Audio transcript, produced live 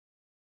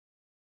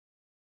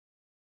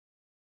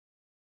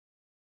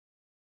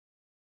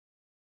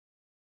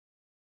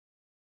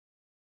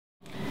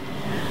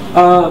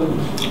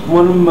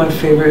One of my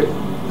favorite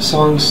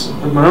songs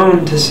of my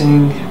own to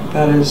sing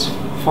that is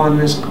fun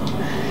is,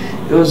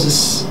 it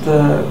was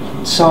the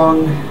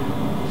song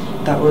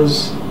that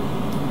was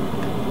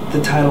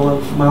the title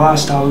of my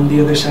last album,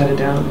 The Other Side of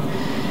Down.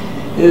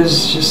 It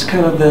was just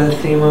kind of the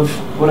theme of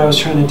what I was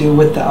trying to do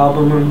with the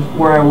album and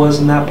where I was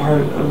in that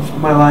part of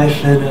my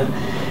life, and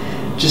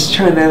just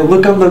trying to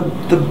look on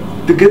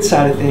the good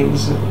side of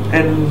things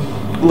and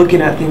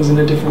looking at things in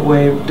a different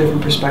way,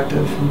 different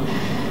perspective,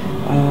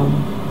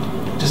 and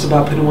just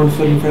about putting one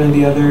foot in front of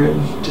the other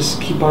and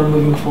just keep on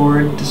moving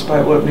forward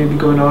despite what may be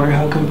going on or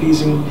how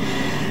confusing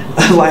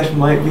life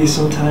might be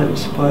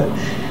sometimes. But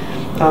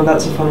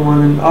that's a fun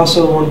one. And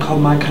also one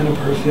called My Kind of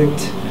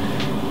Perfect,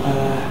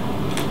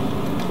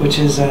 which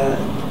is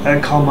I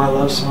call my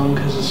love song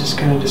because it's just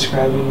kind of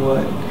describing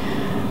what,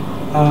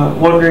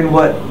 wondering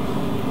what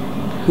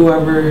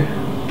whoever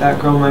that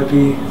girl might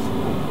be,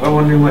 or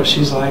wondering what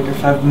she's like, or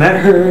if I've met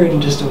her and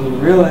just don't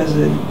even realize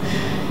it.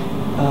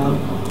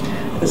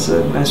 It's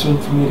a nice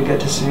one for me to get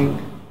to sing.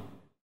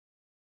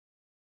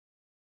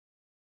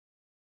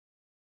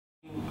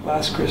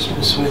 Last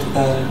Christmas with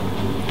the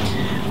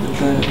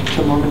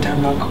Mormon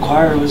Tabernacle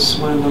Choir was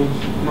one of the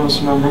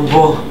most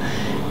memorable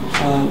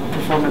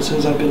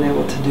performances I've been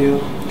able to do.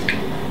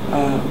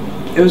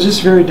 It was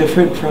just very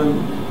different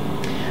from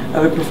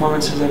other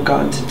performances I've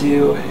gotten to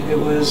do. It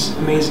was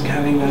amazing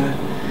having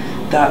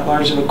that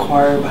large of a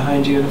choir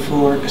behind you and a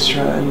full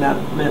orchestra and that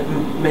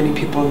many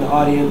people in the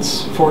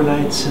audience, 4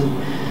 nights, and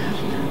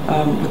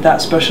with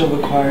that special of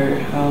a choir,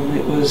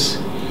 it was,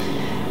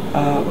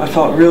 I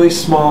felt really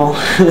small,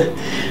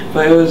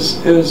 but it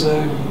was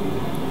an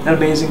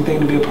amazing thing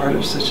to be a part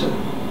of such a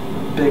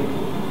big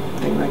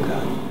thing like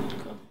that.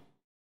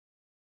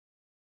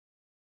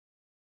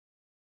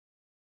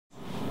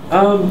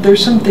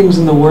 There's some things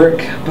in the work,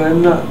 but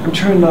I'm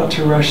trying not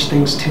to rush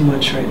things too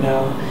much right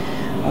now.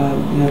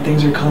 You know,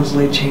 things are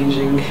constantly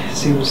changing, it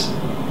seems,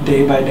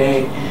 day by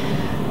day.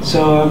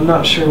 So I'm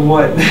not sure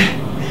what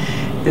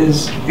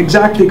is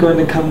exactly going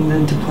to come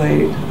into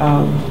play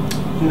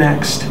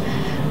next.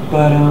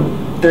 But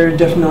they're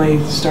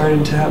definitely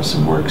starting to have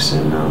some works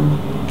in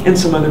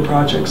some other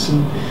projects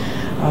and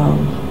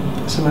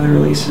some other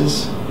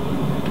releases,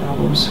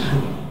 albums.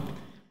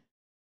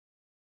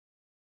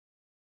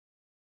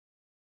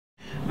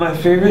 My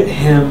favorite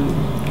hymn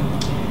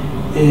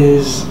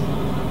is,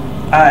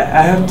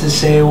 I have to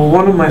say, well,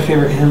 one of my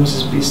favorite hymns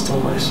is Be Still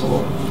My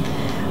Soul.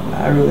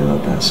 I really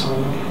love that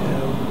song.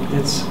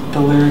 It's the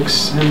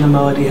lyrics and the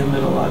melody have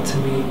meant a lot to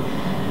me.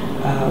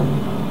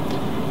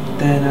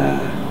 Then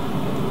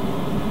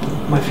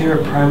my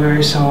favorite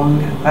primary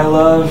song, I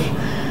love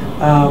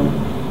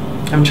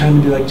I'm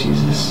Trying to Be Like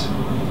Jesus.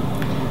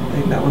 I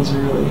think that one's a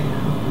really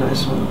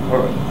nice one.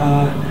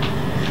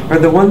 Or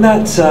the one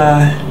that's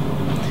the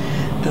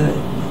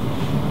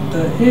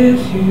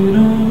if you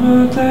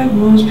don't walk like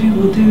most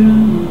people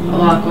do. I'll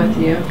walk with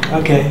you.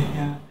 Okay,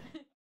 yeah.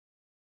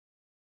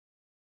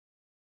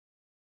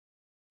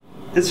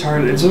 It's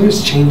hard. It's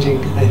always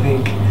changing, I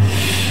think.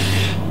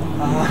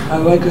 I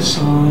like a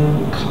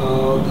song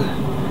called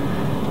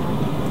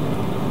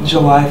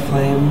July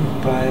Flame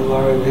by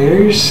Laura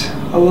Veers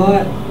a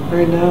lot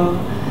right now.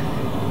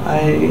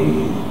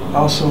 I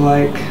also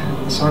like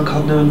a song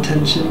called No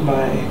Intention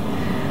by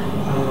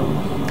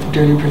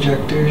Dirty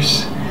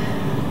Projectors.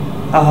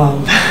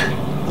 I'm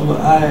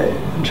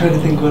trying to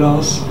think what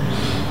else.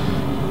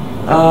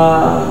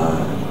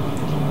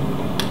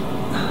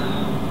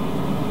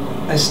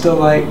 I still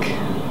like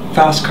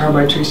Fast Car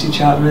by Tracy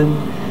Chapman.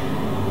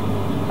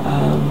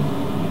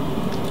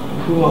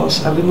 Who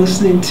else? I've been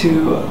listening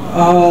to,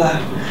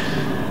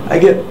 I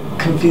get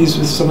confused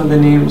with some of the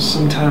names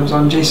sometimes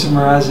on Jason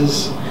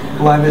Mraz's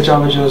Live at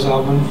Java Joe's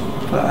album,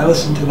 but I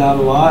listen to that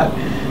a lot.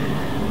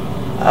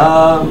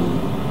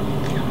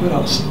 What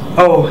else?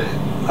 Oh,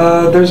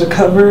 there's a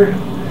cover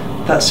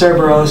that Sarah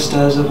Bareilles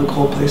does of a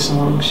Coldplay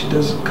song. She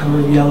does a cover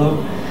of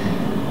Yellow.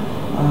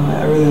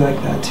 I really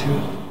like that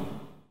too.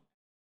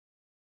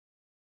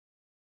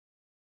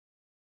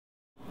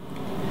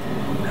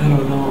 I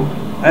don't know.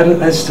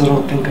 I still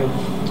don't think I'm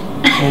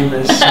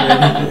famous or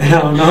anything. I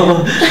don't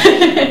know.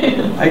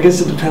 I guess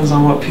it depends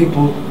on what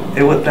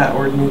that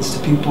word means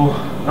to people.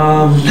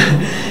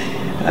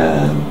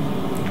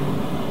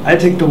 I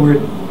take the word,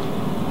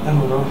 I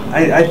don't know.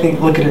 I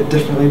look at it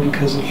differently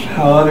because of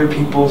how other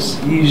people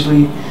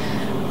usually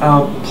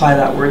apply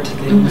that word to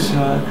things.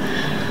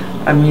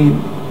 I mean,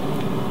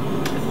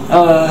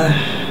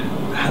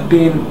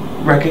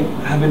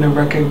 having a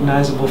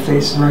recognizable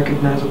face and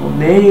recognizable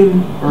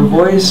name or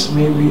voice,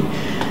 maybe.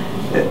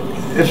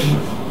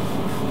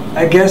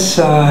 I guess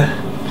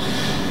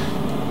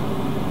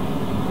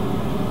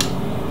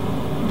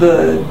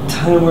the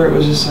time where it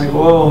was just like,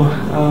 whoa,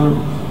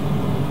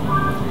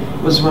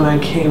 was when I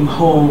came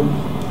home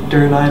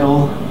during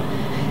Idol.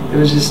 It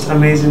was just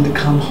amazing to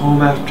come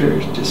home after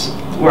just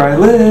where I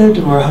lived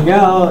and where I hung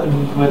out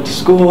and went to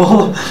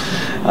school.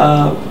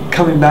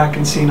 Coming back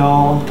and seeing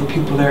all the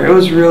people there, it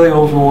was really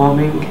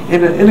overwhelming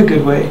in a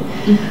good way.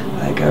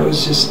 Like I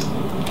was just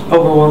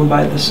overwhelmed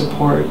by the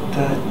support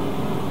that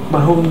my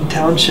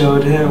hometown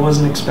showed, and I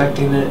wasn't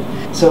expecting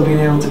it. So being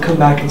able to come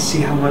back and see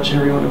how much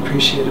everyone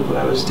appreciated what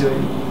I was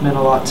doing meant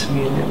a lot to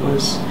me, and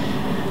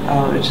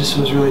it just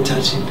was really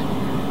touching.